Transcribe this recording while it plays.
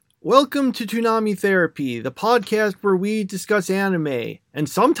Welcome to Toonami Therapy, the podcast where we discuss anime, and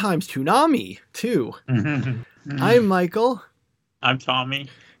sometimes Toonami, too. I'm Michael. I'm Tommy.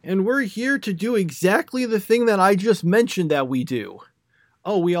 And we're here to do exactly the thing that I just mentioned that we do.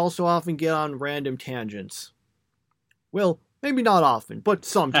 Oh, we also often get on random tangents. Well, maybe not often, but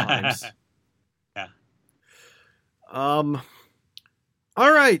sometimes. Yeah.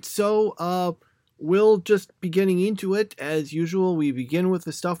 Alright, so, we'll just be getting into it. As usual, we begin with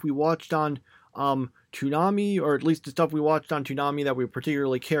the stuff we watched on Toonami, or at least the stuff we watched on Toonami that we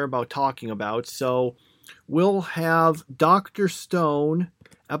particularly care about talking about. So we'll have Dr. Stone,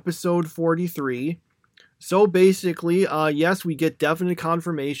 episode 43. So basically, yes, we get definite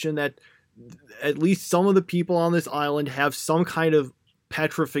confirmation that at least some of the people on this island have some kind of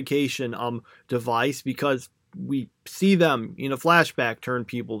petrification device, because we see them in a flashback turn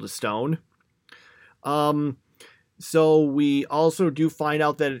people to stone. So we also do find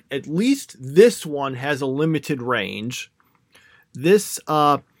out that at least this one has a limited range.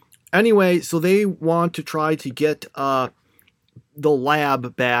 Anyway, so they want to try to get, the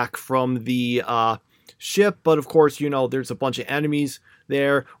lab back from the, ship, but of course, there's a bunch of enemies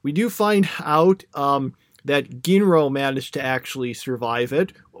there. We do find out, that Ginro managed to actually survive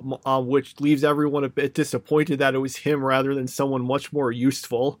it, which leaves everyone a bit disappointed that it was him rather than someone much more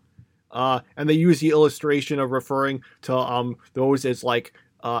useful. And they use the illustration of referring to those as like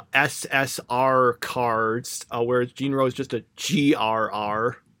SSR cards, whereas Jinro is just a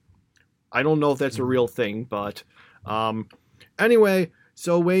GRR. I don't know if that's a real thing, but anyway,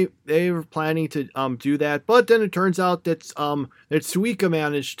 so they were planning to do that, but then it turns out that Suika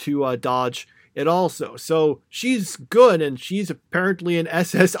managed to dodge it also. So she's good, and she's apparently an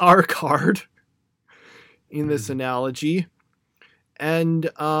SSR card in this analogy. And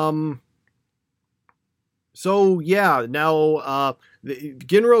so yeah, now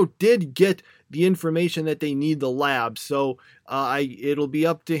Ginro did get the information that they need the lab. So it'll be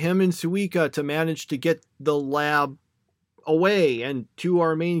up to him and Suika to manage to get the lab away and to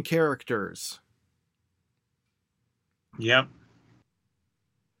our main characters. Yep.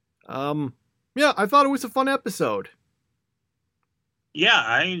 Yeah, I thought it was a fun episode. Yeah,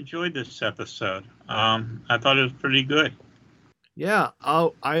 I enjoyed this episode. I thought it was pretty good. Yeah,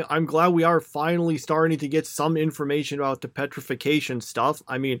 I'm glad we are finally starting to get some information about the petrification stuff.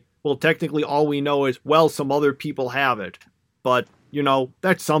 I mean, well, technically all we know is, well, some other people have it. But,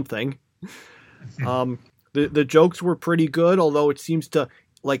 that's something. The jokes were pretty good, although it seems to,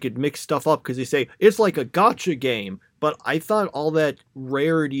 like, it mixed stuff up, because they say, it's like a gacha game. But I thought all that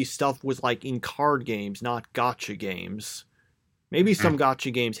rarity stuff was, like, in card games, not gacha games. Maybe some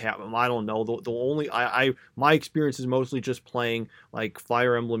gacha games have them. I don't know. The only my experience is mostly just playing like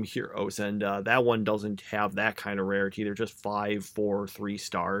Fire Emblem Heroes, and that one doesn't have that kind of rarity. They're just 5, 4, 3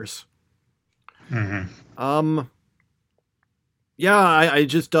 stars. Mm-hmm. Yeah, I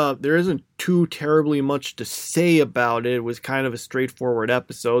just there isn't too terribly much to say about it. It was kind of a straightforward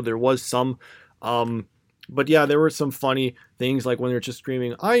episode. There was some, but yeah, there were some funny things, like when they're just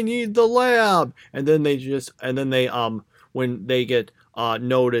screaming, "I need the lab," and then when they get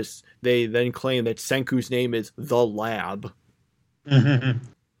noticed, they then claim that Senku's name is the Lab.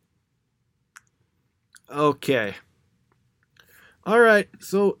 Okay. Alright,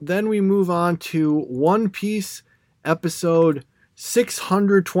 so then we move on to One Piece episode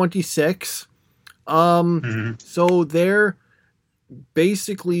 626. So they're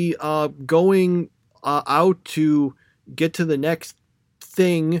basically going out to get to the next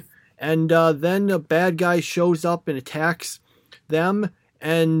thing, and then a bad guy shows up and attacks them,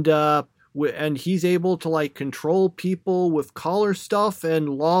 and he's able to like control people with collar stuff, and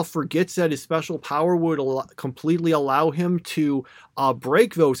Law forgets that his special power would completely allow him to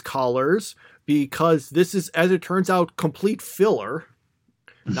break those collars, because this is, as it turns out, complete filler.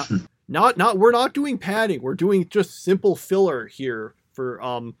 Not we're not doing padding, we're doing just simple filler here for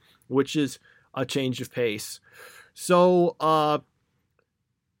which is a change of pace. So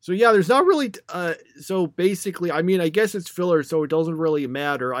yeah, there's not really, so basically, I mean, I guess it's filler, so it doesn't really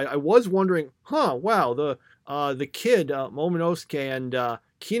matter. I was wondering, wow, the kid, Momonosuke, and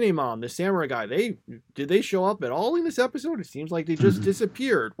Kinemon, the samurai guy, did they show up at all in this episode? It seems like they just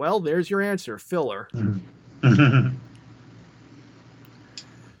disappeared. Well, there's your answer, filler.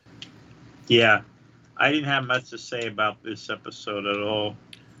 Yeah, I didn't have much to say about this episode at all.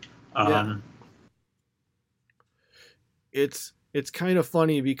 Yeah. It's kind of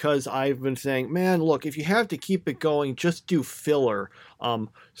funny, because I've been saying, man, look, if you have to keep it going, just do filler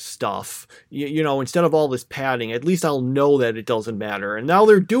stuff. Instead of all this padding, at least I'll know that it doesn't matter. And now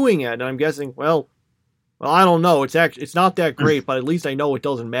they're doing it, and I'm guessing, well, Well, I don't know. It's not that great, but at least I know it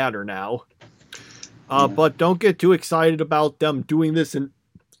doesn't matter now. But don't get too excited about them doing this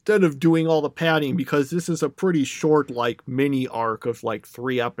instead of doing all the padding, because this is a pretty short, like, mini arc of like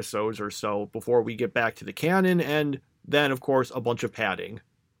 3 episodes or so before we get back to the canon, and then, of course, a bunch of padding.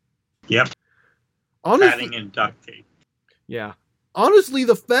 Yep. Honestly, Padding and duct tape. Yeah. Honestly,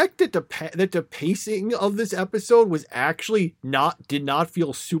 the fact that the pacing of this episode was actually did not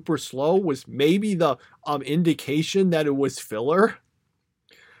feel super slow was maybe the indication that it was filler.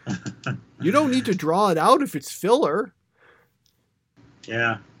 You don't need to draw it out if it's filler.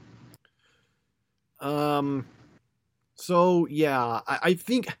 Yeah. So yeah, I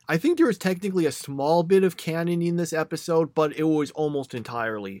think there was technically a small bit of canon in this episode, but it was almost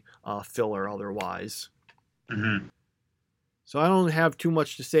entirely filler otherwise. Mm-hmm. So I don't have too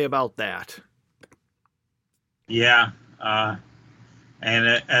much to say about that. Yeah.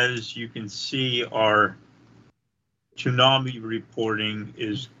 And as you can see, our tsunami reporting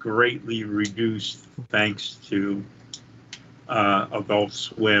is greatly reduced thanks to Adult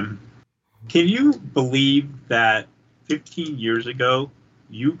Swim. Can you believe that 15 years ago,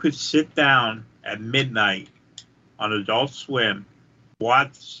 you could sit down at midnight on Adult Swim,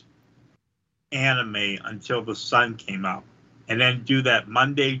 watch anime until the sun came up, and then do that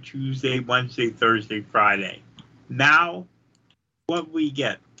Monday, Tuesday, Wednesday, Thursday, Friday? Now, what we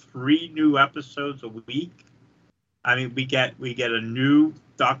get? 3 new episodes a week? I mean, we get a new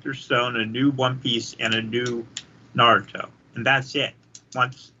Dr. Stone, a new One Piece, and a new Naruto, and that's it.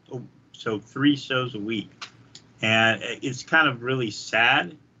 So 3 shows a week, and it's kind of really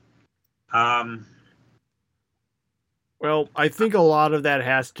sad. Well, I think a lot of that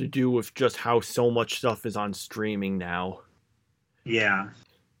has to do with just how so much stuff is on streaming now. Yeah.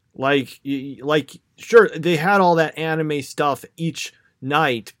 Like, sure, they had all that anime stuff each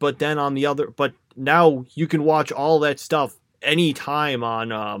night, but then but now you can watch all that stuff anytime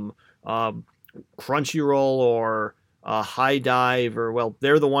on Crunchyroll or High Dive, or, well,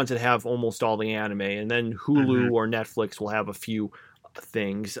 they're the ones that have almost all the anime, and then Hulu or Netflix will have a few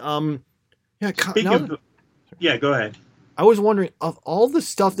things. Go ahead. I was wondering, of all the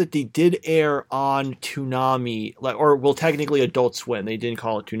stuff that they did air on Toonami, technically Adult Swim, they didn't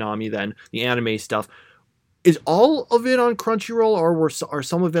call it Toonami then, the anime stuff, is all of it on Crunchyroll, or are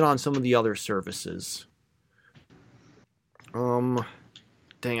some of it on some of the other services? Dang,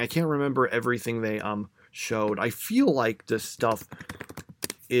 I can't remember everything they showed. I feel like this stuff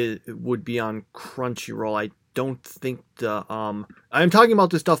it would be on Crunchyroll. I don't think I'm talking about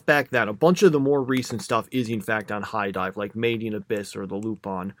the stuff back then. A bunch of the more recent stuff is in fact on High Dive, like Made in Abyss or the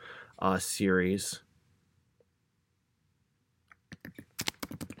Lupin series.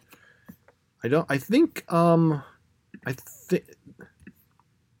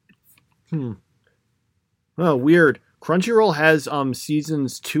 Oh, weird. Crunchyroll has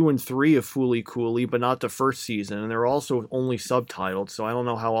seasons 2 and 3 of Fooly Cooly, but not the first season, and they're also only subtitled, so I don't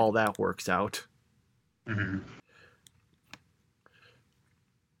know how all that works out. Mm-hmm.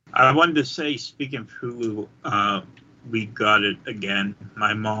 I wanted to say, speaking of Hulu, we got it again.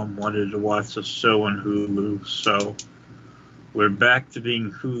 My mom wanted to watch a show on Hulu, so we're back to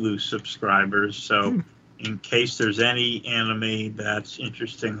being Hulu subscribers. So in case there's any anime that's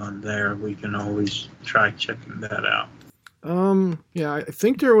interesting on there, we can always try checking that out. Yeah, I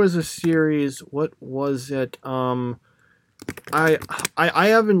think there was a series. What was it? I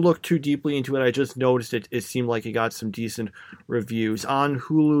haven't looked too deeply into it. I just noticed it seemed like it got some decent reviews on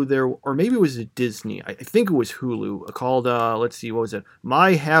Hulu. Or maybe it was a Disney. I think it was Hulu, called let's see, what was it?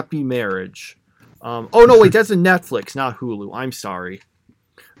 My Happy Marriage. Oh no, wait, that's a Netflix, not Hulu. I'm sorry.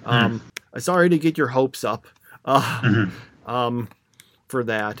 Sorry to get your hopes up. For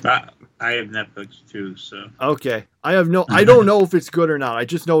that. I have Netflix too, so. Okay. I don't know if it's good or not. I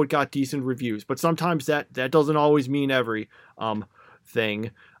just know it got decent reviews, but sometimes that doesn't always mean every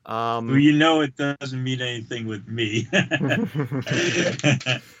thing. Well, it doesn't mean anything with me.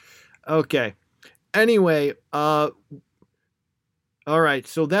 Okay. Anyway, all right,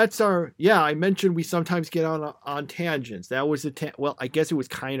 so that's I mentioned we sometimes get on tangents. That was well, I guess it was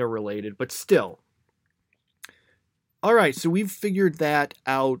kind of related, but still. All right, so we've figured that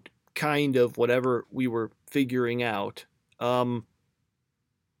out, kind of, whatever we were figuring out. All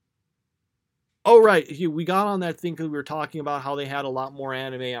right, we got on that thing because we were talking about how they had a lot more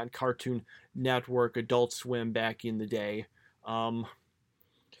anime on Cartoon Network, Adult Swim back in the day.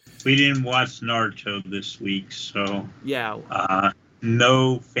 We didn't watch Naruto this week, so yeah.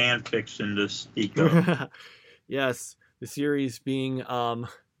 No fan fiction to speak of. Yes, the series being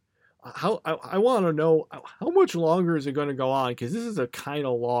I want to know how much longer is it going to go on, because this is a kind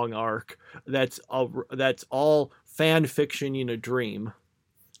of long arc that's all fan fiction in a dream.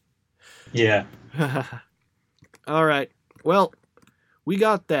 Yeah. All right. Well, we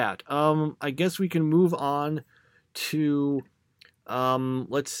got that. I guess we can move on to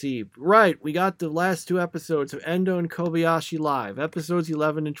let's see. Right, we got the last 2 episodes of Endo and Kobayashi Live, episodes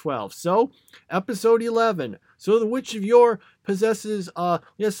 11 and 12. So, episode 11. So the Witch of Yore possesses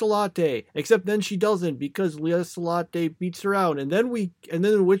Lieselate, except then she doesn't, because Lieselate beats her out. And then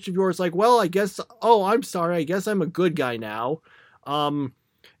the Witch of Yore is like, well, I guess, oh, I'm sorry, I guess I'm a good guy now.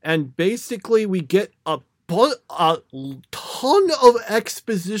 And basically we get a ton of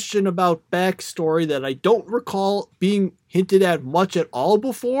exposition about backstory that I don't recall being hinted at much at all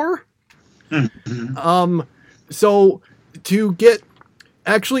before. So to get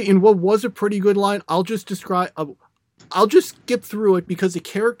actually in what was a pretty good line, I'll just skip through it because the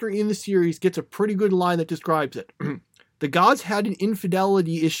character in the series gets a pretty good line that describes it. The gods had an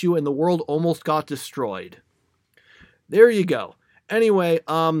infidelity issue and the world almost got destroyed. There you go. Anyway,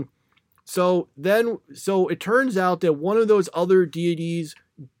 so it turns out that one of those other deities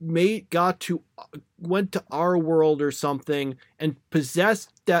went to our world or something and possessed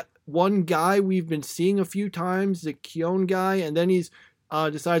that one guy we've been seeing a few times, the Kion guy, and then he's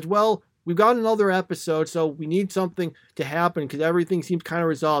decides, well, we've got another episode, so we need something to happen because everything seems kind of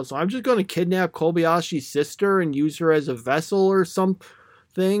resolved. So I'm just going to kidnap Kobayashi's sister and use her as a vessel or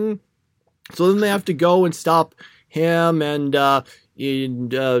something. So then they have to go and stop him and to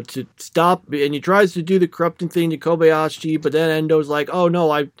stop, and he tries to do the corrupting thing to Kobayashi, but then Endo's like, oh no,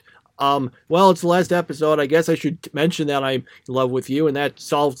 well, it's the last episode, I guess I should mention that I'm in love with you, and that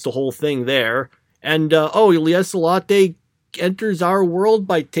solves the whole thing there. And Lieselate enters our world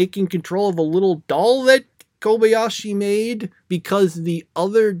by taking control of a little doll that Kobayashi made because the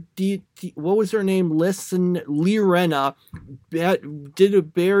other what was her name? Lirena did a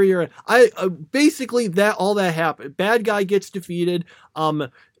barrier. Basically that all that happened. Bad guy gets defeated.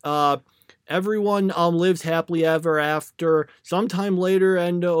 Everyone lives happily ever after. Sometime later,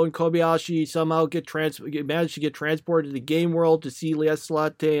 Endo and Kobayashi somehow manage to get transported to the game world to see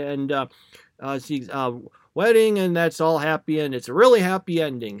Lieselate and see wedding, and that's all happy, and it's a really happy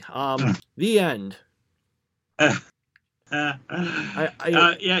ending. The end. Yeah,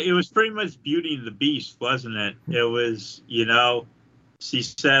 it was pretty much Beauty and the Beast, wasn't it? It was, she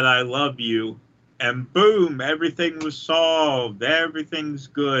said, I love you, and boom, everything was solved. Everything's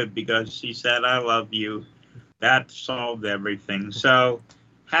good because she said, I love you. That solved everything. So,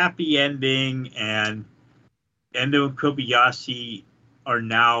 happy ending, and Endo and Kobayashi are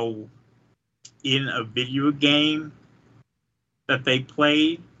now in a video game that they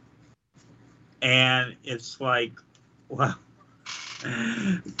played. And it's like, well,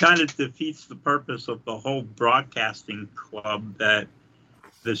 kind of defeats the purpose of the whole broadcasting club that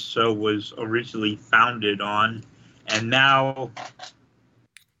this show was originally founded on. And now,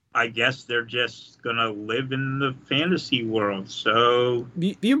 I guess they're just going to live in the fantasy world. So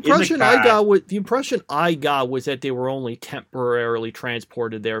the impression I got was that they were only temporarily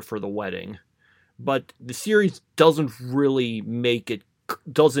transported there for the wedding. But the series doesn't really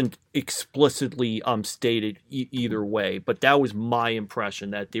doesn't explicitly state it either way, but that was my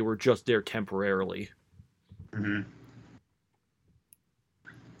impression, that they were just there temporarily. Mm-hmm.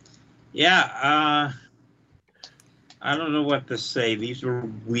 Yeah, I don't know what to say. These were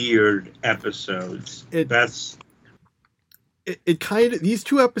weird episodes. These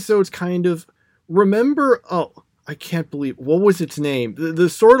 2 episodes kind of remember. Oh, I can't believe, what was its name? The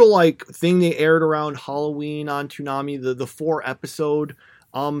sort of like thing they aired around Halloween on Toonami, the 4 episode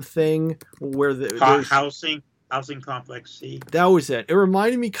thing where Housing Complex C. That was it. It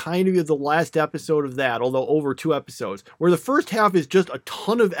reminded me kind of the last episode of that, although over 2 episodes, where the first half is just a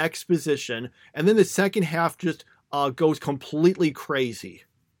ton of exposition, and then the second half just goes completely crazy.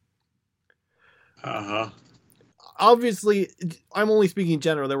 Obviously, I'm only speaking in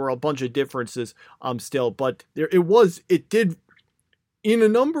general. There were a bunch of differences still, but it did, in a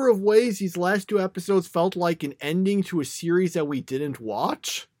number of ways, these last 2 episodes felt like an ending to a series that we didn't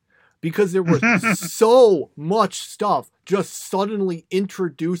watch, because there was so much stuff just suddenly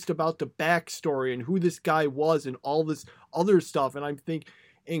introduced about the backstory and who this guy was and all this other stuff. And I'm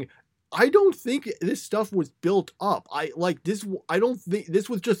thinking, I don't think this stuff was built up. I don't think this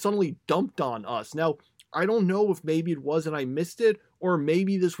was just suddenly dumped on us. Now, I don't know if maybe it was and I missed it, or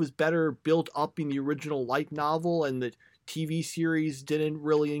maybe this was better built up in the original light novel and the TV series didn't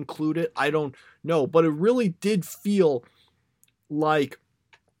really include it. I don't know, but it really did feel like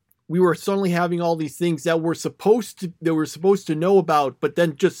we were suddenly having all these things that we're supposed to know about, but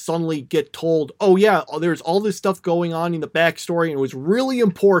then just suddenly get told, oh yeah, there's all this stuff going on in the backstory and it was really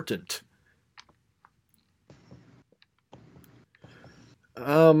important.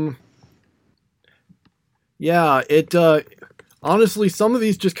 Yeah, it honestly, some of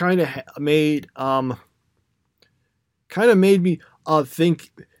these just kind of made me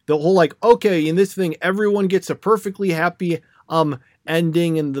think the whole, like, okay, in this thing everyone gets a perfectly happy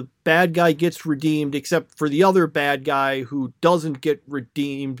ending and the bad guy gets redeemed, except for the other bad guy who doesn't get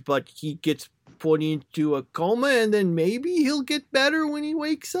redeemed, but he gets put into a coma and then maybe he'll get better when he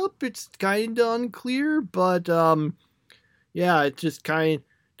wakes up. It's kind of unclear, but yeah, it's just kind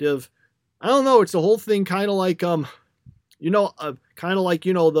of, I don't know, it's the whole thing kind of like kind of like,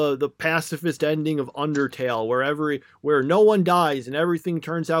 the pacifist ending of Undertale, where no one dies and everything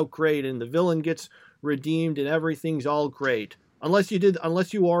turns out great and the villain gets redeemed and everything's all great. Unless you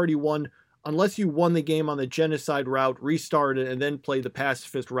won the game on the genocide route, restart it, and then play the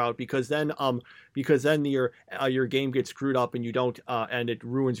pacifist route, because then your game gets screwed up and you don't and it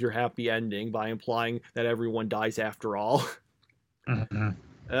ruins your happy ending by implying that everyone dies after all.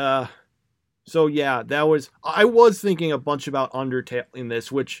 Mm-hmm. So yeah, I was thinking a bunch about Undertale in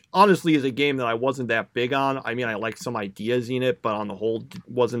this, which honestly is a game that I wasn't that big on. I mean, I liked some ideas in it, but on the whole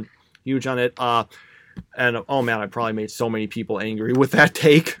wasn't huge on it. And oh man, I probably made so many people angry with that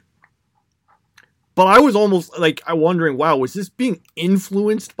take. But I was almost like wondering, wow, was this being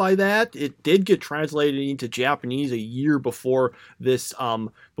influenced by that? It did get translated into Japanese a year before this,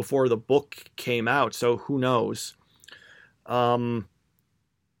 before the book came out, so who knows?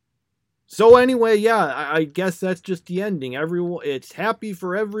 So anyway, yeah, I guess that's just the ending. It's happy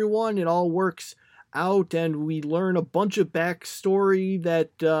for everyone. It all works out, and we learn a bunch of backstory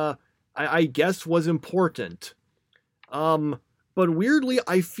that I guess was important. But weirdly,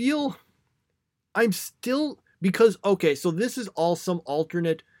 I feel I'm still, because, okay, so this is all some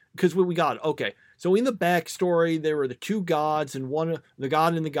alternate, because what we got, okay, so in the backstory, there were the two gods, and the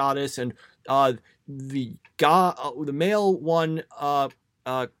god and the goddess, and the male one,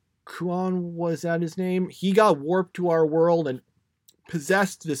 Kuan, was that his name? He got warped to our world and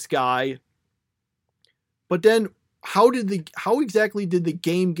possessed this guy. But then how exactly did the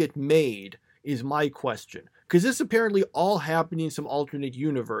game get made is my question. Because this apparently all happened in some alternate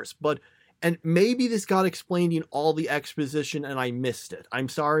universe, and maybe this got explained in all the exposition and I missed it. I'm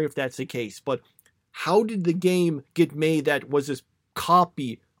sorry if that's the case, but how did the game get made that was this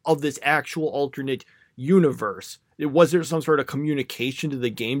copy of this actual alternate universe? Was there some sort of communication to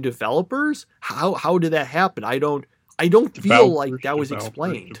the game developers? How did that happen? I don't feel like that was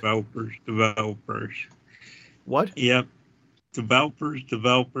explained. Developers. What? Yep. Developers.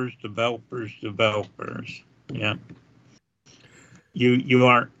 Yep. You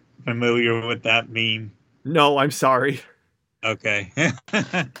aren't familiar with that meme? No, I'm sorry. Okay.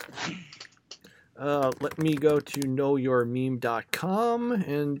 Let me go to knowyourmeme.com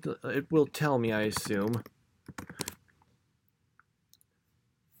and it will tell me, I assume.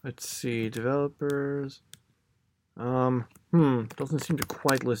 Let's see, developers. Doesn't seem to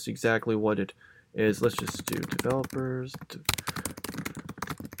quite list exactly what it is. Let's just do developers.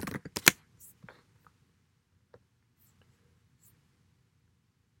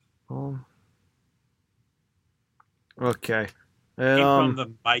 Okay. And, from the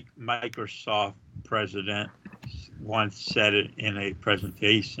Microsoft president once said it in a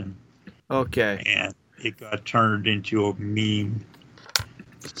presentation. Okay. And it got turned into a meme.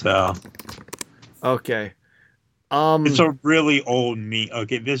 So. Okay. It's a really old meme.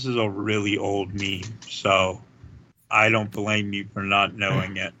 Okay, this is a really old meme. So I don't blame you for not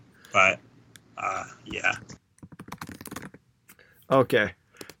knowing it. But, yeah. Okay.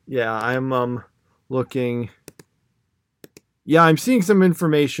 Yeah, I'm looking. Yeah, I'm seeing some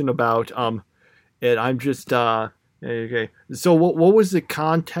information about it. I'm just okay. So what was the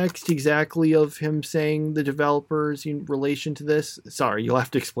context exactly of him saying the developers in relation to this? Sorry, you'll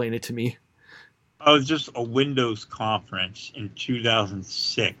have to explain it to me. Oh, it's just a Windows conference in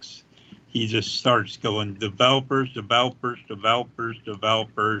 2006. He just starts going developers,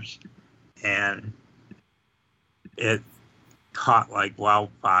 and it caught like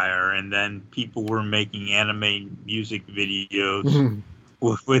wildfire. And then people were making anime music videos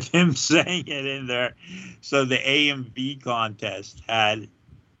with him saying it in there. So the AMV contest had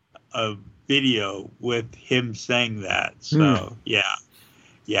a video with him saying that. So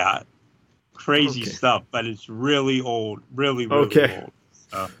yeah. Crazy stuff, but it's really old, really old. So,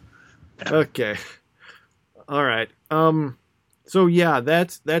 yeah. Okay. All right. So yeah,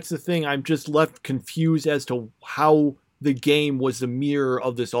 that's the thing. I'm just left confused as to how the game was a mirror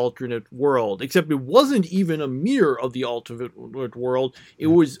of this alternate world, except it wasn't even a mirror of the alternate world. It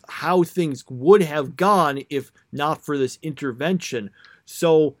was how things would have gone if not for this intervention.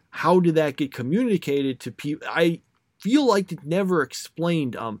 So how did that get communicated to people? I feel like it never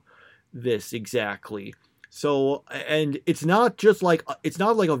explained this exactly. So, and it's not like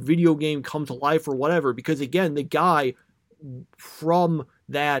a video game come to life or whatever, because again, the guy from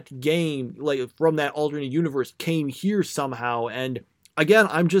that game, like from that alternate universe, came here somehow. And again,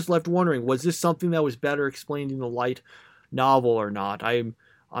 I'm just left wondering, was this something that was better explained in the light novel or not? I'm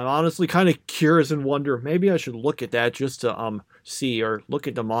honestly kind of curious and wonder, maybe I should look at that just to see, or look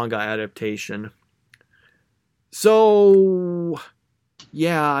at the manga adaptation. So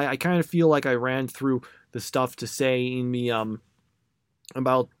yeah, I kind of feel like I ran through the stuff to say in the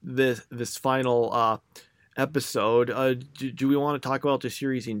about this final episode. Do we want to talk about the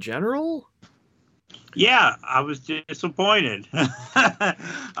series in general? Yeah, I was disappointed. Yeah,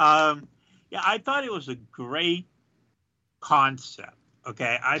 I thought it was a great concept.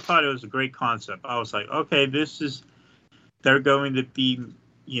 Okay, I thought it was a great concept. I was like, okay, they're going to be,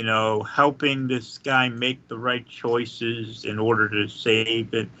 helping this guy make the right choices in order to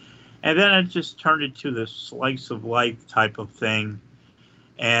save it. And then it just turned into the slice of life type of thing.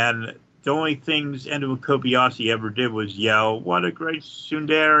 And the only things Endo and Kobayashi ever did was yell, "What a great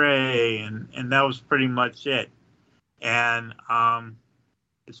tsundere!" And that was pretty much it. And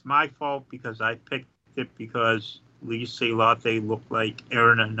it's my fault because I picked it because Lisa Latte looked like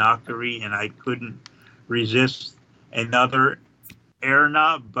Erina Nakari, and I couldn't resist another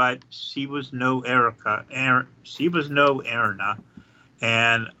Erina, but she was no Erika. She was no Erina.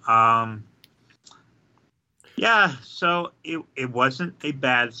 And yeah, so it wasn't a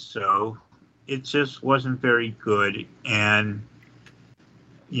bad show. It just wasn't very good. And,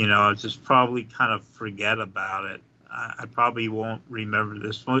 I'll just probably kind of forget about it. I probably won't remember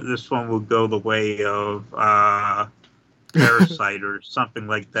this one. This one will go the way of Parasite or something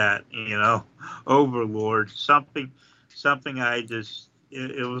like that, Overlord. Something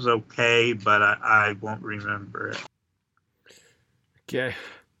it was okay, but I won't remember it. Okay.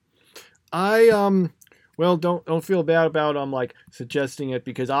 Well, don't feel bad about like suggesting it,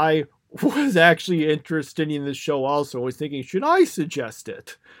 because I was actually interested in this show also. I was thinking, should I suggest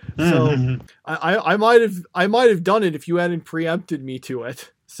it? So I might have done it if you hadn't preempted me to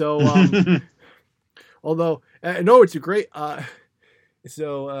it. So although no, it's a great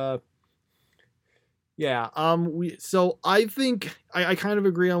yeah, so I think I kind of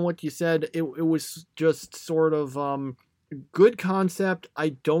agree on what you said. It was just sort of good concept. I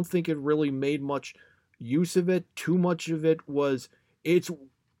don't think it really made much use of it. Too much of it was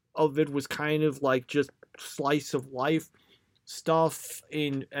kind of like just slice of life stuff,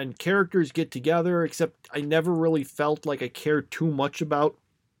 and characters get together, except I never really felt like I cared too much about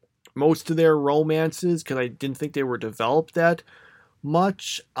most of their romances because I didn't think they were developed that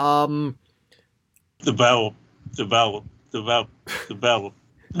much. Develop.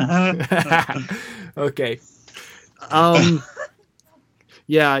 Okay.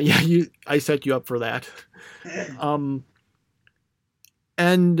 Yeah, I set you up for that.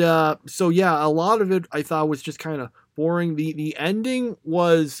 So yeah, a lot of it I thought was just kind of boring. The ending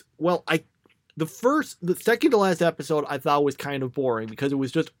was, well, the second to last episode I thought was kind of boring because it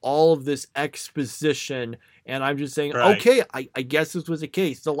was just all of this exposition, and I'm just saying, right. Okay, I guess this was the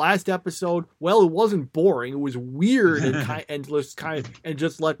case. The last episode, well, it wasn't boring. It was weird and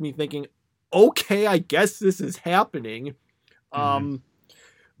just left me thinking, okay, I guess this is happening.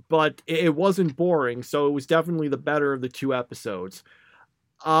 But it wasn't boring, so it was definitely the better of the two episodes.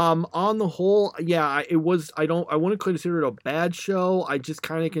 On the whole, yeah, it was. I wouldn't consider it a bad show. I just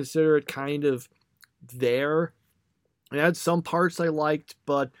kind of consider it kind of there. It had some parts I liked,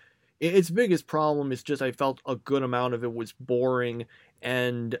 but its biggest problem is just I felt a good amount of it was boring,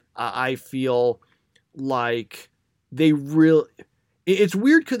 and I feel like they really. It's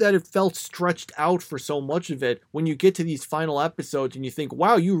weird that it felt stretched out for so much of it when you get to these final episodes and you think,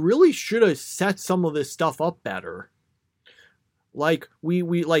 wow, you really should have set some of this stuff up better. Like we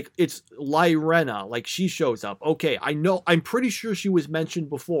like, it's Lyrena, like she shows up. Okay, I'm pretty sure she was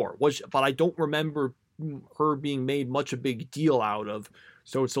mentioned before, but I don't remember her being made much a big deal out of.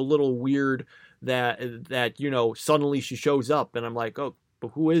 So it's a little weird that suddenly she shows up and I'm like, oh,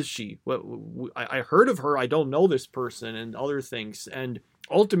 but who is she? I heard of her. I don't know this person and other things. And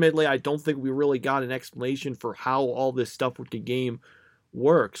ultimately, I don't think we really got an explanation for how all this stuff with the game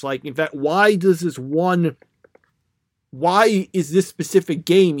works. Like, in fact, why is this specific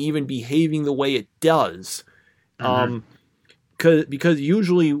game even behaving the way it does? Because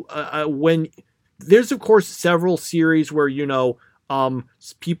usually when there's of course several series where,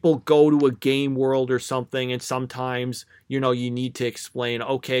 people go to a game world or something, and sometimes, you need to explain,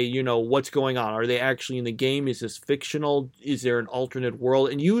 okay, what's going on? Are they actually in the game? Is this fictional? Is there an alternate world?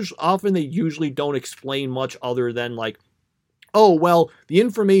 And often they usually don't explain much other than like, oh, well, the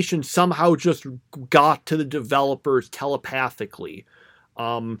information somehow just got to the developers telepathically.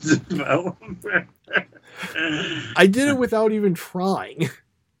 I did it without even trying.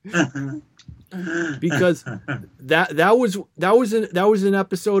 Because that was an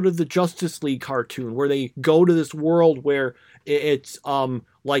episode of the Justice League cartoon where they go to this world where it's like all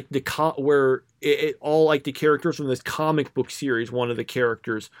like the characters from this comic book series, one of the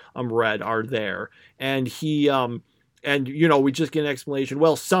characters read are there, and he we just get an explanation.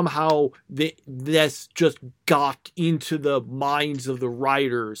 Well, somehow this just got into the minds of the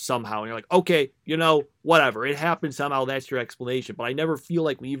writers somehow. And you're like, okay, whatever. It happened somehow. That's your explanation. But I never feel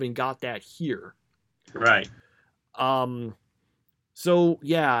like we even got that here. Right. So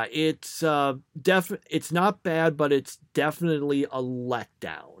yeah, it's it's not bad, but it's definitely a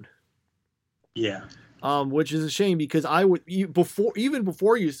letdown. Yeah. Which is a shame because I would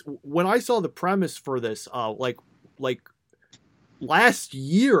when I saw the premise for this, like last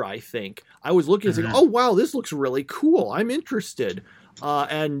year, I think I was looking and saying, oh wow, this looks really cool. I'm interested.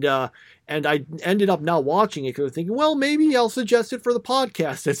 And I ended up not watching it because I was thinking, well, maybe I'll suggest it for the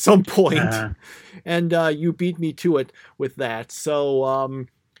podcast at some point. And you beat me to it with that. So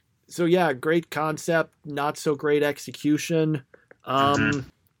yeah, great concept, not so great execution.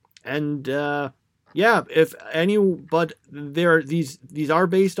 Yeah, if any, but these are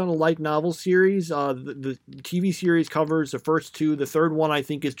based on a light novel series. The TV series covers the first two. The third one, I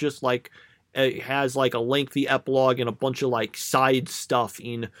think, is just like it has like a lengthy epilogue and a bunch of like side stuff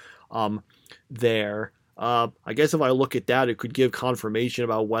in there. I guess if I look at that, it could give confirmation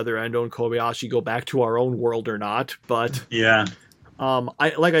about whether Endo and Kobayashi go back to our own world or not. But yeah,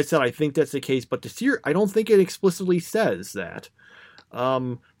 like I said, I think that's the case. But the series, I don't think it explicitly says that.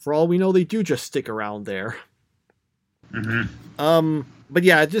 For all we know, they do just stick around there. But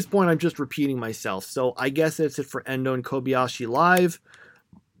yeah, at this point, I'm just repeating myself. So I guess that's it for Endo and Kobayashi Live.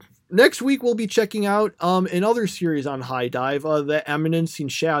 Next week, we'll be checking out another series on High Dive, The Eminence in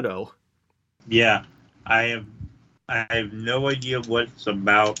Shadow. Yeah, I have no idea what it's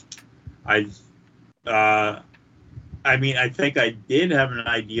about. I think I did have an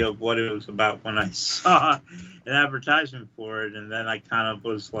idea of what it was about when I saw an advertisement for it, and then I kind of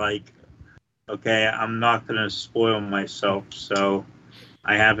was like, okay, I'm not going to spoil myself, so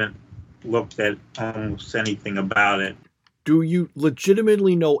I haven't looked at almost anything about it. Do you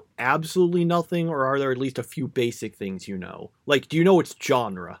legitimately know absolutely nothing, or are there at least a few basic things you know? Like, do you know its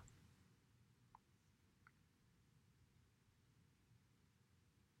genre?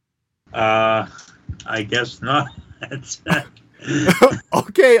 I guess not.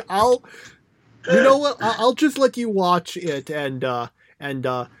 Okay, you know what? I'll just let you watch it, and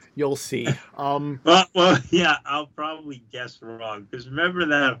you'll see. Well, yeah, I'll probably guess wrong because remember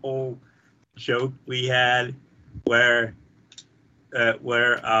that whole joke we had where I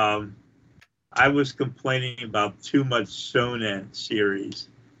was complaining about too much shonen series,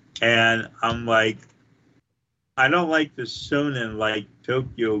 and I'm like, I don't like the shonen like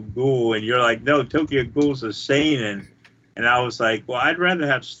Tokyo Ghoul, and you're like, no, Tokyo Ghoul's a seinen, and I was like, well, I'd rather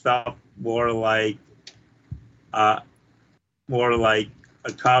have stuff more like Akame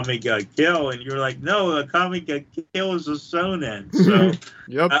ga Kill, and you're like, no, Akame ga Kill is a shonen. So,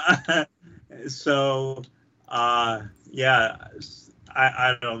 yep. Yeah,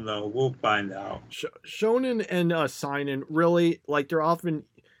 I don't know. We'll find out. Shonen and seinen really, like, they're often,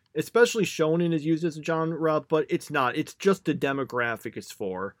 especially shonen is used as a genre, but it's not. It's just the demographic it's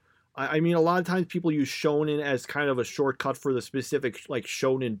for. I mean, a lot of times people use shonen as kind of a shortcut for the specific, like,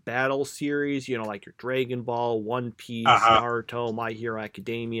 shonen battle series, like your Dragon Ball, One Piece, Naruto, My Hero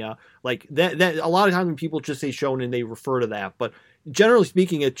Academia. Like, that a lot of times when people just say shonen, they refer to that. But generally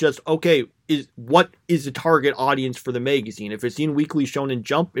speaking, it's just, okay, what is the target audience for the magazine? If it's in Weekly Shonen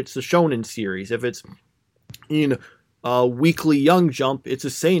Jump, it's the shonen series. If it's in Weekly Young Jump, it's a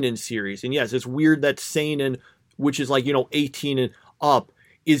seinen series. And yes, it's weird that seinen, which is like, 18 and up,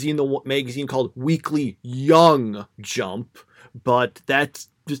 is in the magazine called Weekly Young Jump, but that's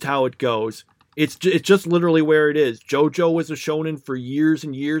just how it goes. It's just literally where it is. JoJo was a shonen for years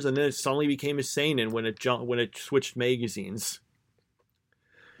and years, and then it suddenly became a seinen when it switched magazines.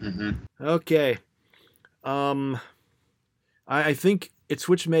 Okay. I think it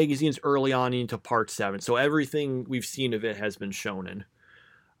switched magazines early on into Part 7, so everything we've seen of it has been shonen.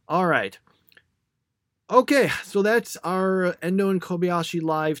 All right. Okay, so that's our Endo and Kobayashi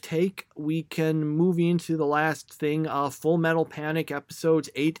live take. We can move into the last thing, Full Metal Panic episodes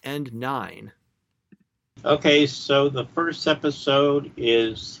 8 and 9. Okay, so the first episode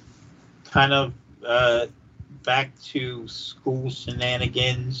is kind of back to school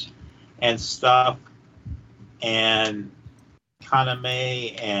shenanigans and stuff, and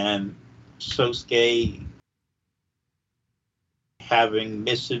Kaname and Sosuke having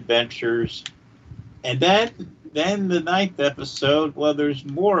misadventures. And then the ninth episode, well, there's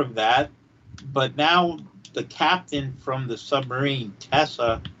more of that, but now the captain from the submarine,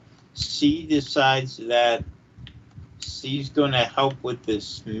 Tessa, she decides that she's going to help with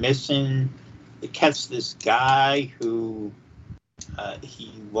this mission to catch this guy who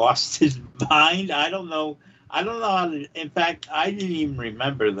he lost his mind. I don't know. I don't know how to. In fact, I didn't even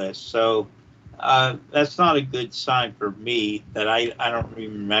remember this. So that's not a good sign for me that I don't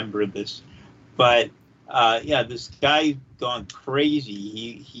remember this. But yeah, this guy gone crazy.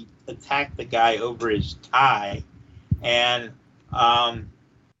 He attacked the guy over his tie, and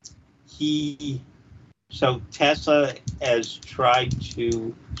he so Tessa has tried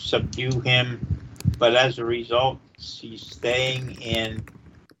to subdue him, but as a result, she's staying in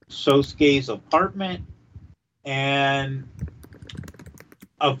Sosuke's apartment, and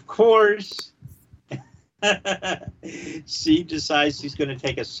of course, she decides she's going to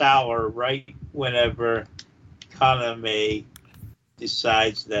take a shower right whenever Kaname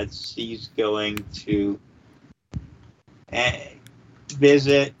decides that she's going to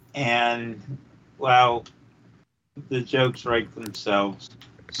visit, and well, the jokes write themselves.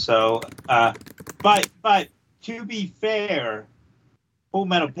 So, but to be fair, Full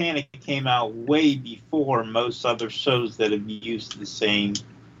Metal Panic came out way before most other shows that have used the same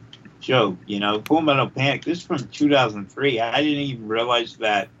joke. You know, Full Metal Panic, this is from 2003. I didn't even realize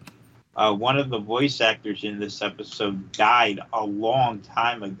that one of the voice actors in this episode died a long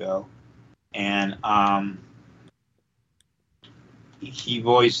time ago. And he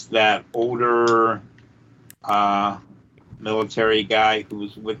voiced that older military guy who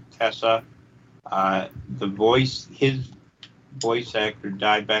was with Tessa. His voice actor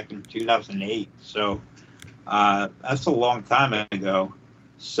died back in 2008. So that's a long time ago.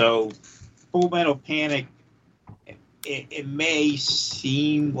 So Full Metal Panic, it may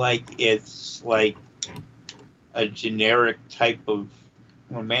seem like it's like a generic type of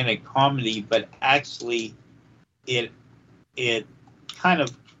romantic comedy, but actually it kind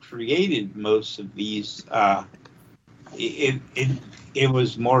of created most of these. It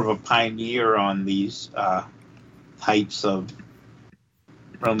was more of a pioneer on these types of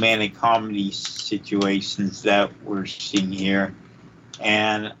romantic comedy situations that we're seeing here.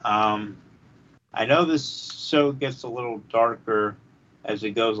 And I know this show gets a little darker as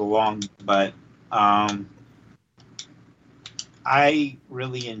it goes along, but I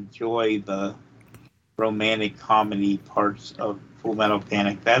really enjoy the romantic comedy parts of Full Metal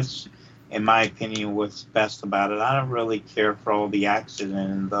Panic. That's, in my opinion, what's best about it. I don't really care for all the action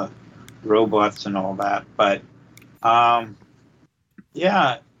and the robots and all that, but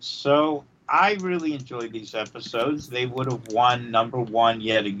yeah, so I really enjoyed these episodes. They would have won number one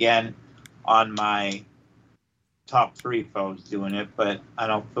yet again on my top three if I was doing it, but I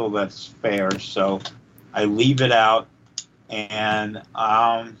don't feel that's fair, so I leave it out. And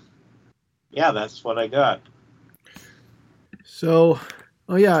yeah, that's what I got. So,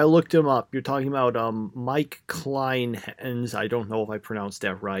 oh yeah, I looked him up. You're talking about Mike Kleinhens. I don't know if I pronounced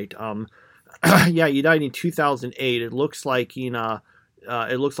that right. Yeah, he died in 2008. It looks like he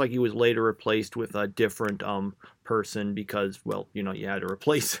was later replaced with a different person because, well, you know, you had to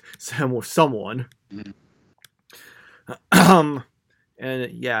replace him with someone. Mm-hmm.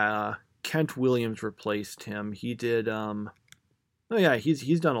 And yeah, Kent Williams replaced him. He did. Oh yeah,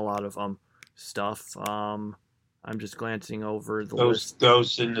 he's done a lot of stuff. I'm just glancing over the list.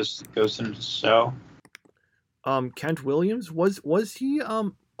 Goes in the show. Kent Williams was he?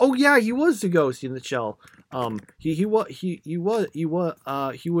 Oh yeah, he was the ghost in the shell. He was.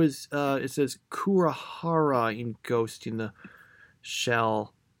 It says Kurahara in Ghost in the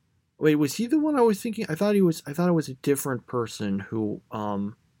Shell. Wait, was he the one I was thinking? I thought it was a different person who.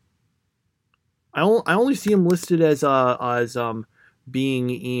 I only see him listed as being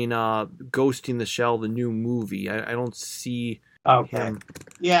in Ghost in the Shell, the new movie. I don't see him.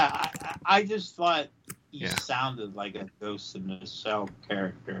 Yeah, I just thought he sounded like a Ghost in the Shell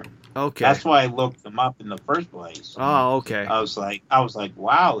character. Okay, that's why I looked him up in the first place. Oh, okay. I was like,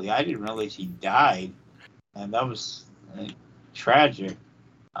 wow, I didn't realize he died, and that was tragic.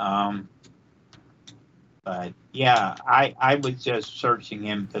 But yeah, I was just searching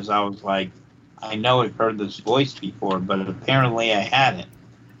him because I was like, I know I've heard this voice before, but apparently I hadn't.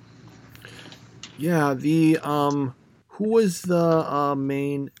 Yeah, the who was the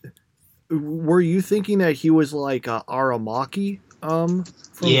main? Were you thinking that he was like Aramaki from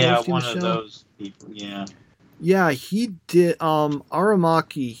Yeah, hosting the one of show? those people. Yeah. Yeah, he did.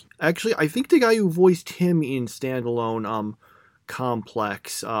 Aramaki. Actually, I think the guy who voiced him in standalone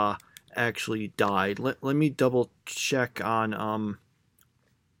Complex actually died. Let me double check on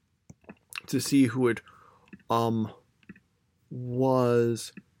to see who it um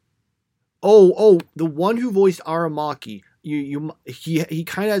was. The one who voiced Aramaki. He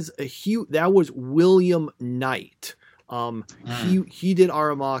kind of has that was William Knight. He did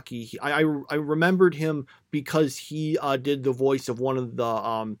Aramaki. I remembered him because he did the voice of one of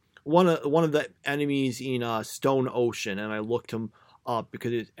the enemies in Stone Ocean, and I looked him up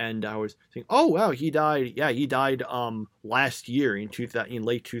and I was thinking, oh wow, he died. Yeah, he died last year in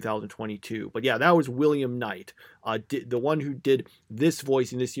late 2022. But yeah, that was William Knight. The one who did this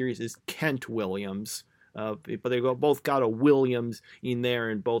voice in this series is Kent Williams. But they both got a Williams in there,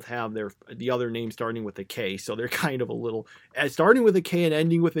 and both have the other name starting with a K, so they're kind of a little starting with a K and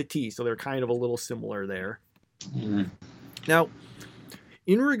ending with a T, so they're kind of a little similar there. Mm. Now,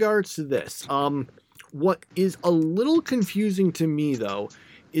 in regards to this, what is a little confusing to me though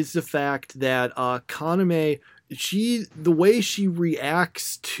is the fact that Kaname, the way she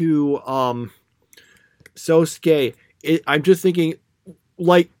reacts to Sosuke, I'm just thinking,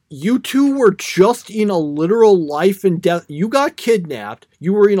 like, you two were just in a literal life and death. You got kidnapped.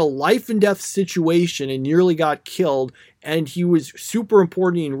 You were in a life and death situation and nearly got killed. And he was super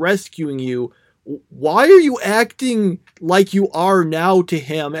important in rescuing you. Why are you acting like you are now to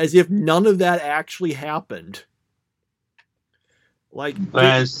him as if none of that actually happened? Like,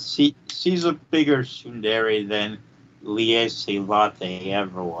 she's a bigger tsundere than Liese Latte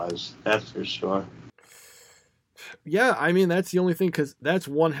ever was. That's for sure. Yeah, I mean, that's the only thing, because that's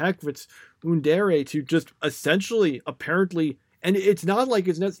one heck of its tsundere to just essentially, apparently, and it's not like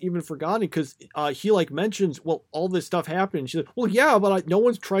it's not even forgotten, because he like mentions, well, all this stuff happened. She's like, well, yeah, but no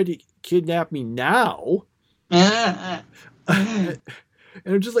one's tried to kidnap me now. And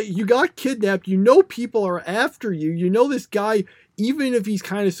I'm just like, you got kidnapped. You know people are after you. You know this guy, even if he's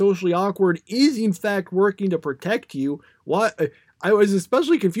kind of socially awkward, is in fact working to protect you. What? I was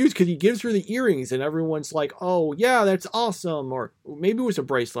especially confused because he gives her the earrings and everyone's like, oh, yeah, that's awesome. Or maybe it was a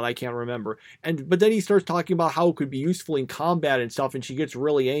bracelet. I can't remember. But then he starts talking about how it could be useful in combat and stuff. And she gets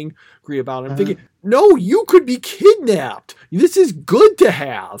really angry about it. I'm thinking, no, you could be kidnapped. This is good to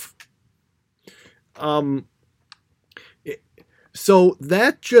have. So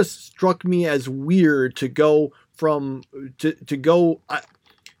that just struck me as weird to go from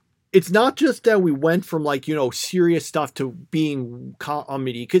it's not just that we went from, like, you know, serious stuff to being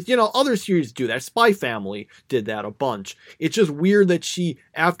comedy, because, you know, other series do that. Spy Family did that a bunch. It's just weird that she,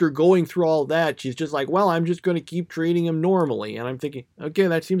 after going through all that, she's just like, well, I'm just going to keep treating him normally. And I'm thinking, okay,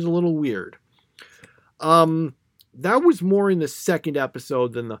 that seems a little weird. That was more in the second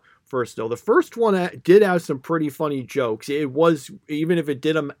episode than the first, though. The first one did have some pretty funny jokes. It was, even if it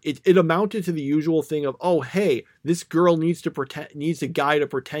did, it amounted to the usual thing of, oh, hey, this girl needs a guy to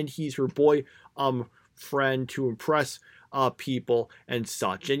pretend he's her boy friend to impress people and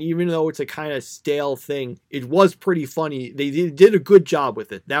such. And even though it's a kind of stale thing, it was pretty funny. They did a good job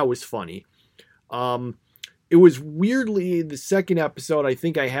with it. That was funny. It was weirdly, the second episode, I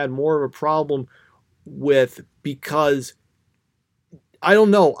think I had more of a problem with, because I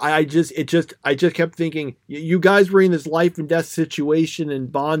don't know. I just kept thinking, you guys were in this life and death situation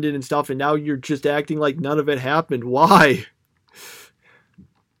and bonded and stuff, and now you're just acting like none of it happened. Why?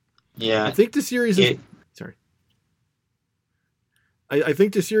 Yeah. I think the series is sorry. I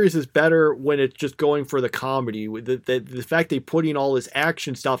think the series is better when it's just going for the comedy. The fact they put in all this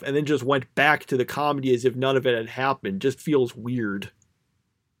action stuff and then just went back to the comedy as if none of it had happened just feels weird.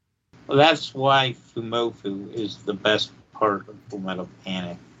 Well, that's why Fumofu is the best part of Full Metal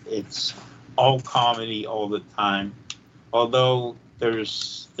Panic. It's all comedy all the time. Although there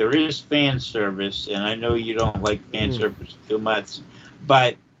is fan service, and I know you don't like fan service too much,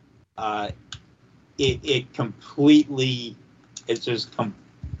 but it's just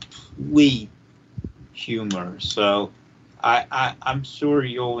complete humor. So I'm sure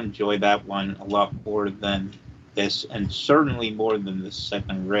you'll enjoy that one a lot more than this, and certainly more than the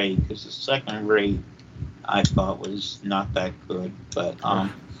second raid, because the second raid I thought was not that good. But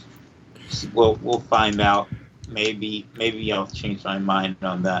we'll find out. Maybe I'll change my mind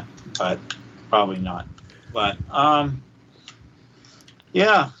on that, but probably not. But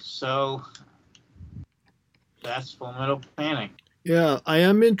yeah. So that's Full Metal Panic. Yeah, I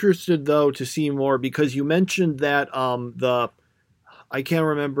am interested though to see more because you mentioned that the I can't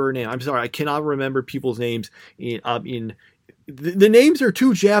remember her name. I'm sorry, I cannot remember people's names in the names are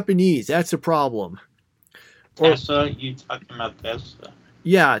too Japanese. That's the problem. Or Tessa, you talking about Tessa?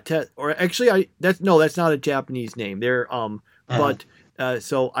 yeah, or actually, that's not a Japanese name. They're but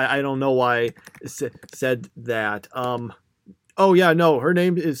so I don't know why I said that. Oh yeah, no, her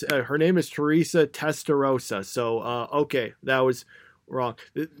name is Teresa Testarossa. So okay, that was wrong.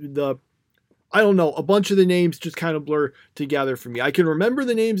 The I don't know. A bunch of the names just kind of blur together for me. I can remember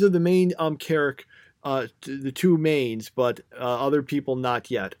the names of the main character, the two mains, but other people not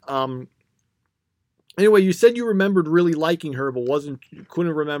yet. Anyway, you said you remembered really liking her, but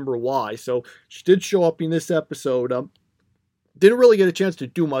couldn't remember why. So she did show up in this episode. Didn't really get a chance to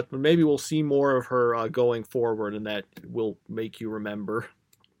do much, but maybe we'll see more of her going forward, and that will make you remember.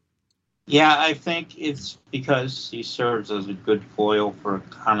 Yeah, I think it's because she serves as a good foil for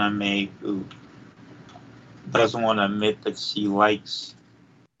Kaname, who doesn't want to admit that she likes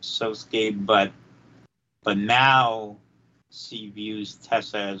Sosuke, but now she views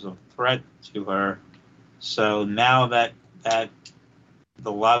Tessa as a threat to her. So now that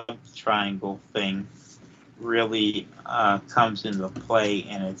the love triangle thing really comes into play,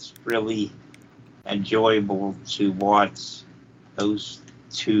 and it's really enjoyable to watch those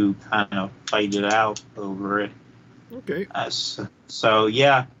two kind of fight it out over it. Okay. So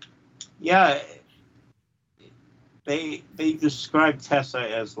yeah, yeah. They describe Tessa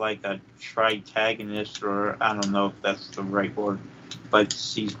as like a tritagonist, or I don't know if that's the right word, but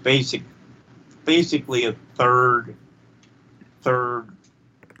she's basically a third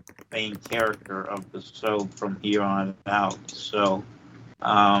main character of the show from here on out. So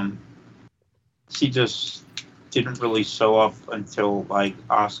she just didn't really show up until like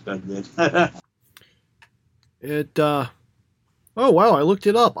Asuka did. It Oh wow, I looked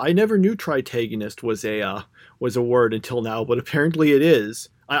it up. I never knew tritagonist was a word until now, but apparently it is.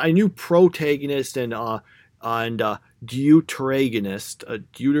 I knew protagonist and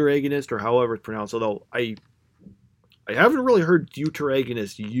deuteragonist or however it's pronounced. Although I haven't really heard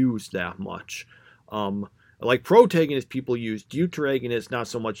deuteragonist used that much. Like protagonist people use deuteragonist not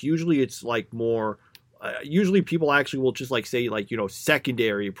so much. Usually it's like more. Usually people actually will just like say like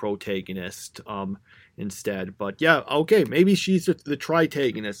secondary protagonist. Instead. But yeah, okay, maybe she's the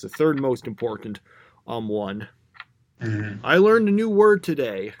tritagonist, the third most important one. Mm-hmm. I learned a new word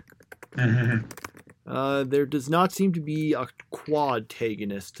today. Mm-hmm. There does not seem to be a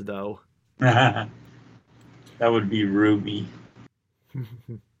quadtagonist though. That would be Ruby.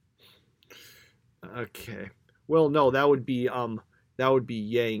 Okay. Well, no, that would be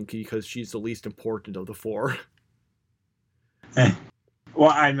Yang because she's the least important of the four.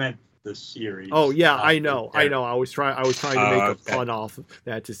 Well, I meant the series. Oh yeah, I know. I was trying to make a pun off of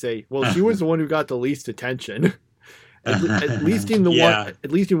that to say, well, she was the one who got the least attention. At least in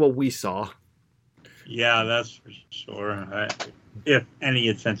what we saw. Yeah, that's for sure. If any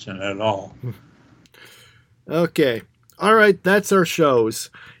attention at all. Okay. All right, that's our shows.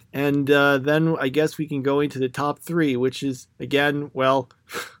 And then I guess we can go into the top 3, which is again, well,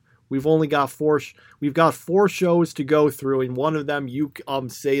 we've only got we've got 4 shows to go through, and one of them you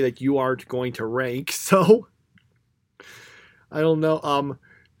say that you aren't going to rank. So I don't know.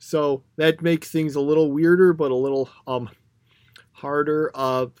 So that makes things a little weirder, but a little harder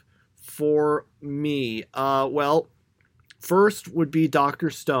for me. Well, first would be Dr.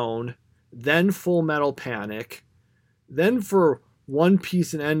 Stone, then Full Metal Panic, then for One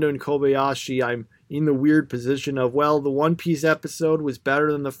Piece and Endo and Kobayashi, I'm in the weird position of, well, the One Piece episode was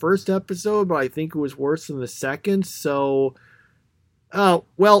better than the first episode, but I think it was worse than the second. So,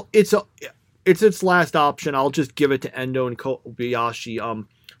 well, it's its last option. I'll just give it to Endo and Kobayashi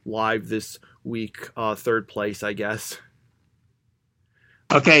live this week, third place, I guess.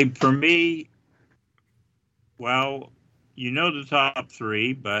 Okay, for me, well, the top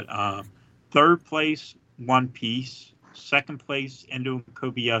 3, but third place, One Piece. Second place, Endo and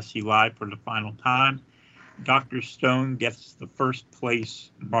Kobayashi live for the final time. Dr. Stone gets the first place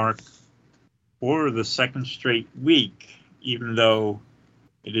mark for the second straight week, even though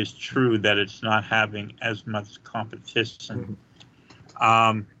it is true that it's not having as much competition.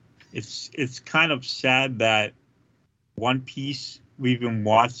 It's kind of sad that One Piece, we've been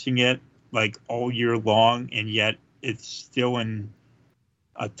watching it like all year long, and yet it's still in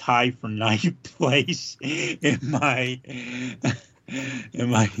a tie for 9th place in my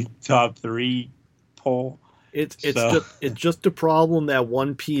top 3 poll. So it's just a problem that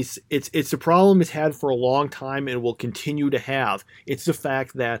One Piece it's a problem it's had for a long time and will continue to have. It's the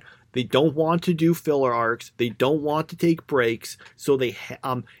fact that they don't want to do filler arcs. They don't want to take breaks. So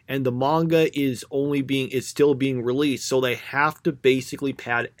and the manga is still being released. So they have to basically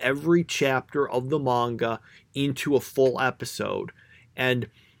pad every chapter of the manga into a full episode, and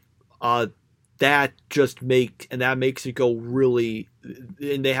that makes it go really,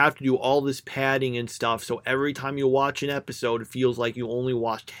 and they have to do all this padding and stuff. So every time you watch an episode, it feels like you only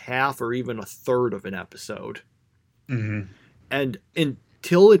watched half or even a third of an episode. Mm-hmm. And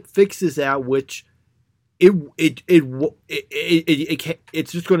until it fixes that, which it's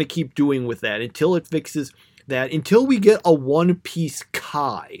just going to keep doing with that until it fixes that. Until we get a One Piece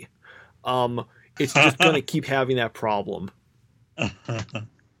Kai, it's just going to keep having that problem.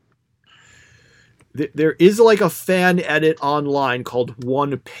 There is like a fan edit online called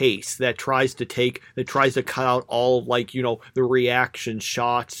One Pace that tries to cut out all of, like, you know, the reaction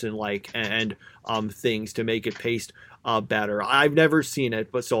shots and things to make it paced better. I've never seen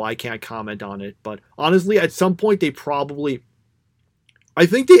it, but so I can't comment on it. But honestly, at some point I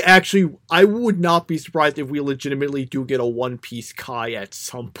would not be surprised if we legitimately do get a One Piece Kai at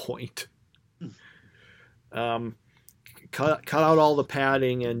some point. Cut out all the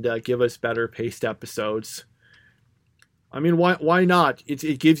padding and give us better paced episodes. I mean, why not?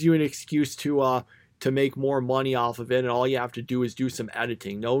 It gives you an excuse to make more money off of it, and all you have to do is do some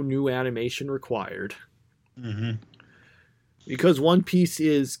editing. No new animation required. Mm-hmm. Because One Piece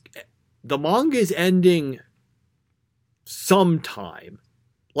the manga is ending sometime.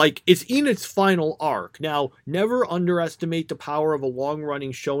 Like, it's in its final arc. Now, never underestimate the power of a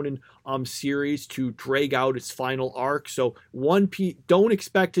long-running shonen series to drag out its final arc. So One Piece, don't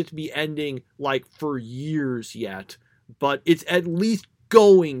expect it to be ending like for years yet, but it's at least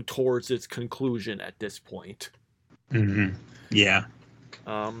going towards its conclusion at this point. Mm-hmm. Yeah.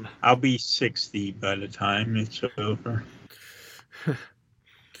 I'll be 60 by the time it's over.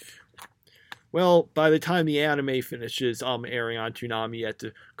 Well, by the time the anime finishes airing on Toonami at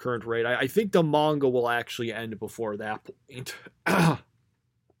the current rate, I think the manga will actually end before that point.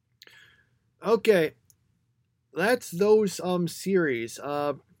 Okay, that's those series.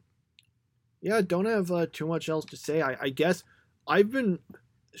 Yeah, don't have too much else to say. I guess I've been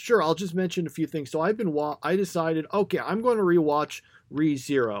sure. I'll just mention a few things. So I decided, okay, I'm going to rewatch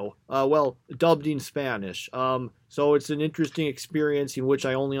ReZero. Well, dubbed in Spanish. So it's an interesting experience in which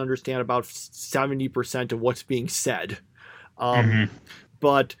I only understand about 70% of what's being said.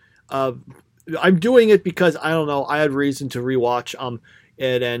 But I'm doing it because, I don't know, I had reason to rewatch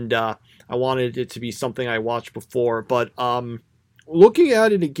it, and I wanted it to be something I watched before. But looking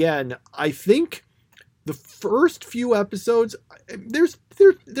at it again, I think the first few episodes,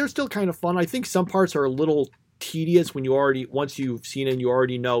 they're still kind of fun. I think some parts are a little tedious once you've seen it and you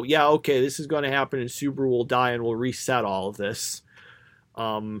already know, yeah, okay, this is going to happen and Subaru will die and we'll reset all of this.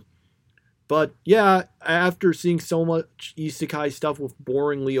 But yeah, after seeing so much isekai stuff with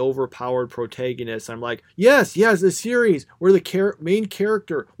boringly overpowered protagonists, I'm like, yes, a series where the main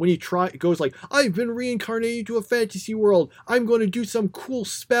character, when he goes like, I've been reincarnated to a fantasy world, I'm going to do some cool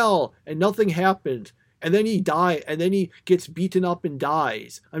spell, and nothing happened. And then he gets beaten up and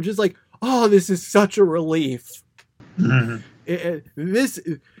dies. I'm just like, oh, this is such a relief. This,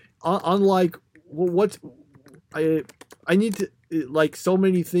 unlike I need to, like, so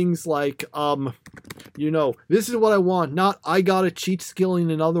many things like, this is what I want. Not, I got a cheat skill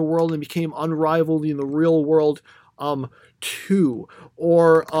in another world and became unrivaled in the real world, 2.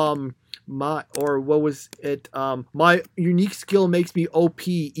 Or, my unique skill makes me OP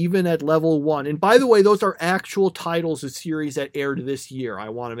even at level 1. And by the way, those are actual titles of series that aired this year. I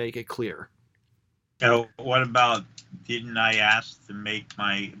want to make it clear. What about, didn't I ask to make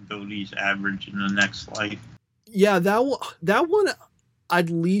my abilities average in the next life? Yeah, that one at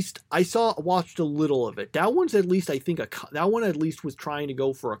least I watched a little of it. That one's at least, I think, that one at least was trying to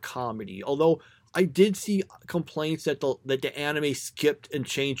go for a comedy. Although I did see complaints that the anime skipped and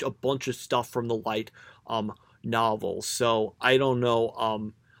changed a bunch of stuff from the light novels. So I don't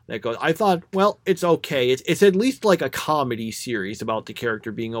know. That goes. I thought, well, it's okay. It's at least like a comedy series about the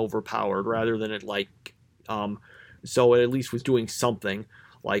character being overpowered, rather than it like. So it at least was doing something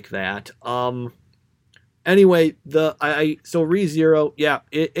like that. Anyway, so ReZero, yeah,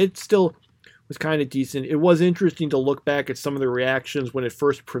 it still was kind of decent. It was interesting to look back at some of the reactions when it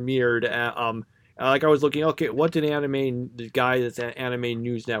first premiered. Like, I was looking, okay, what did the guy that's at Anime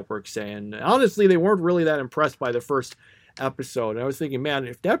News Network say? And honestly, they weren't really that impressed by the first episode. And I was thinking, man,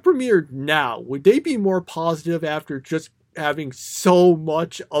 if that premiered now, would they be more positive after just having so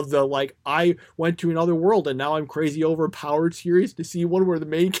much of the, like, I went to another world and now I'm crazy overpowered series to see one where the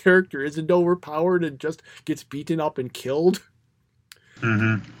main character isn't overpowered and just gets beaten up and killed.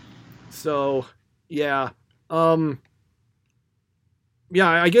 Mm-hmm. So, yeah. Yeah,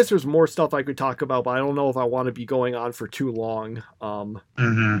 I guess there's more stuff I could talk about, but I don't know if I want to be going on for too long.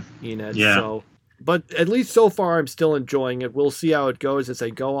 Enid. Yeah. So, but at least so far, I'm still enjoying it. We'll see how it goes as I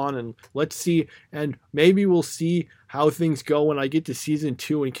go on, and let's see, and maybe we'll see how things go when I get to season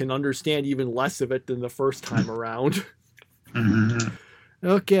 2 and can understand even less of it than the first time around. Mm-hmm.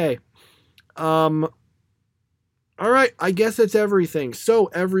 Okay. All right. I guess that's everything. So,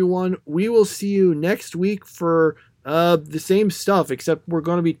 everyone, we will see you next week for the same stuff, except we're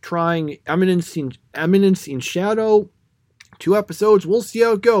going to be trying Eminence in Shadow. 2 episodes. We'll see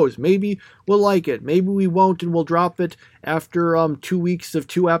how it goes. Maybe we'll like it. Maybe we won't, and we'll drop it after 2 weeks of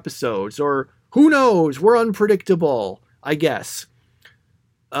 2 episodes. Or who knows? We're unpredictable, I guess.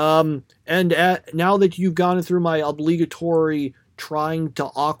 Now that you've gone through my obligatory trying to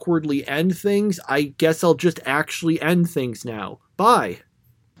awkwardly end things, I guess I'll just actually end things now. Bye.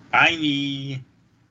 Bye.